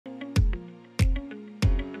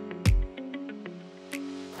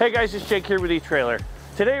Hey guys, it's Jake here with eTrailer.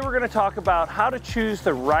 Today we're going to talk about how to choose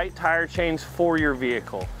the right tire chains for your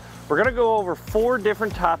vehicle. We're going to go over 4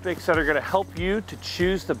 different topics that are going to help you to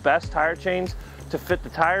choose the best tire chains to fit the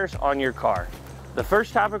tires on your car. The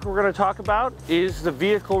first topic we're going to talk about is the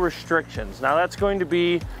vehicle restrictions. Now that's going to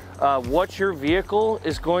be what your vehicle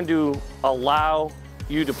is going to allow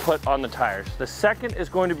you to put on the tires. The second is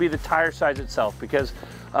going to be the tire size itself, because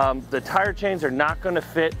the tire chains are not going to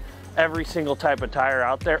fit every single type of tire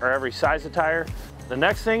out there, or every size of tire. The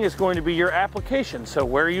next thing is going to be your application, so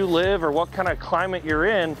where you live or what kind of climate you're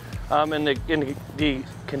in, and the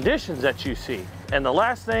conditions that you see. And the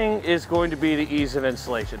last thing is going to be the ease of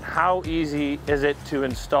installation. How easy is it to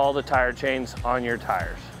install the tire chains on your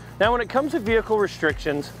tires? Now when it comes to vehicle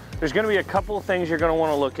restrictions, there's going to be a couple of things you're going to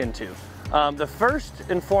want to look into. The first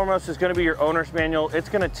and foremost is going to be your owner's manual. It's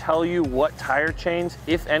going to tell you what tire chains,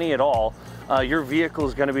 if any at all, your vehicle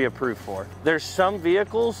is going to be approved for. There's some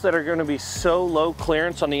vehicles that are going to be so low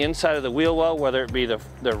clearance on the inside of the wheel well, whether it be the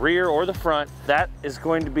rear or the front, that is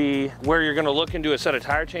going to be where you're going to look into a set of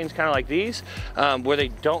tire chains kind of like these, where they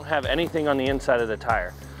don't have anything on the inside of the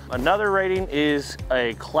tire. Another rating is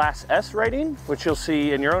a Class S rating, which you'll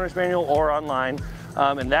see in your owner's manual or online.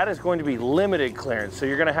 And that is going to be limited clearance. So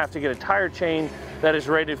you're going to have to get a tire chain that is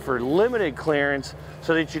rated for limited clearance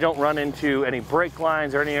so that you don't run into any brake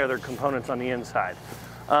lines or any other components on the inside.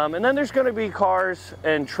 And then there's going to be cars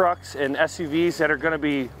and trucks and SUVs that are going to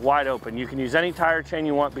be wide open. You can use any tire chain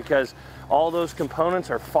you want because all those components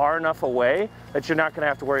are far enough away that you're not going to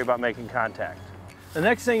have to worry about making contact. The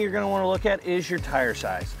next thing you're going to want to look at is your tire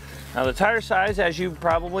size. Now the tire size, as you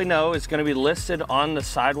probably know, is going to be listed on the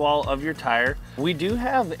sidewall of your tire. We do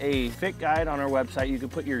have a fit guide on our website. You can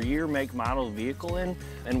put your year, make, model vehicle in,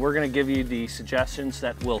 and we're going to give you the suggestions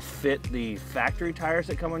that will fit the factory tires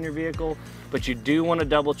that come on your vehicle, but you do want to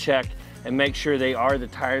double check and make sure they are the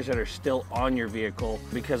tires that are still on your vehicle,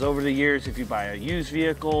 because over the years, if you buy a used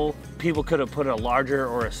vehicle, people could have put a larger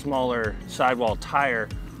or a smaller sidewall tire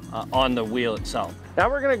on the wheel itself. Now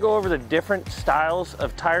we're going to go over the different styles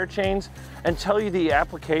of tire chains and tell you the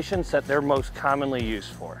applications that they're most commonly used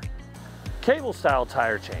for. Cable style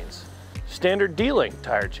tire chains, standard D-link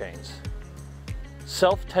tire chains,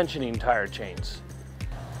 self-tensioning tire chains,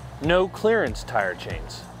 no clearance tire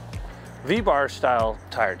chains, V-bar style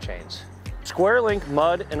tire chains, square link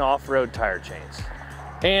mud and off-road tire chains,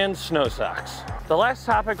 and snow socks. The last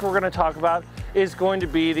topic we're going to talk about is going to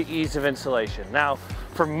be the ease of installation. Now,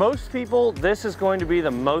 for most people, this is going to be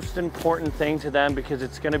the most important thing to them, because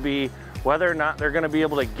it's going to be whether or not they're going to be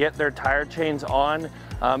able to get their tire chains on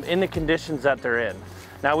in the conditions that they're in.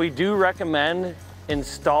 Now, we do recommend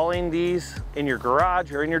installing these in your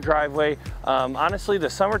garage or in your driveway. Honestly, the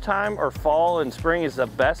summertime or fall and spring is the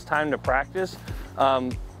best time to practice.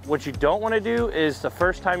 What you don't want to do is the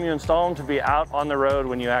first time you install them to be out on the road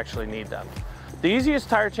when you actually need them. The easiest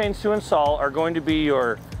tire chains to install are going to be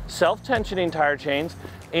your self-tensioning tire chains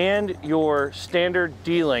and your standard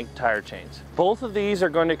D-link tire chains. Both of these are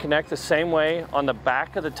going to connect the same way on the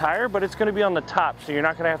back of the tire, but it's going to be on the top, so you're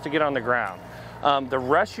not going to have to get on the ground. The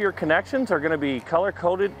rest of your connections are going to be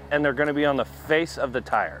color-coded, and they're going to be on the face of the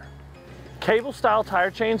tire. Cable style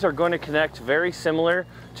tire chains are going to connect very similar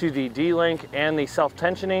to the D-link and the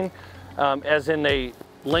self-tensioning, as in they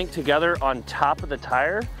link together on top of the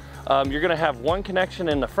tire. You're going to have one connection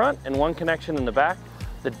in the front and one connection in the back.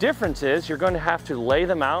 The difference is you're going to have to lay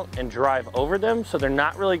them out and drive over them, so they're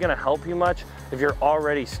not really going to help you much if you're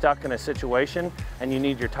already stuck in a situation and you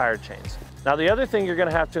need your tire chains. Now the other thing you're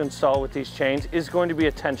going to have to install with these chains is going to be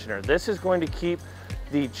a tensioner. This is going to keep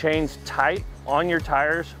the chains tight on your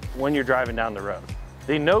tires when you're driving down the road.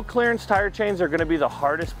 The no clearance tire chains are going to be the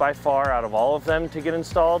hardest by far out of all of them to get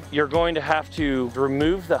installed. You're going to have to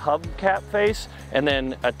remove the hubcap face and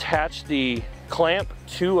then attach the clamp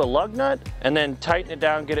to a lug nut and then tighten it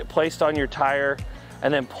down, get it placed on your tire,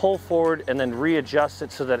 and then pull forward and then readjust it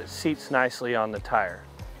so that it seats nicely on the tire.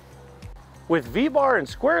 With V-bar and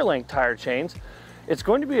square link tire chains, it's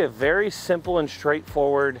going to be a very simple and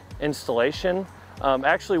straightforward installation.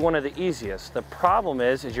 Actually one of the easiest. The problem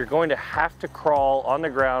is you're going to have to crawl on the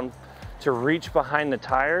ground to reach behind the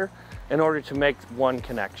tire in order to make one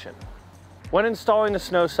connection. When installing the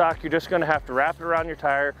snow sock, you're just going to have to wrap it around your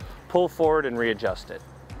tire, pull forward, and readjust it.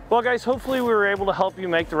 Well guys, hopefully we were able to help you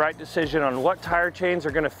make the right decision on what tire chains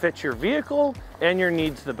are going to fit your vehicle and your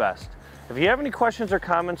needs the best. If you have any questions or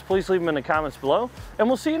comments, please leave them in the comments below, and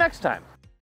we'll see you next time.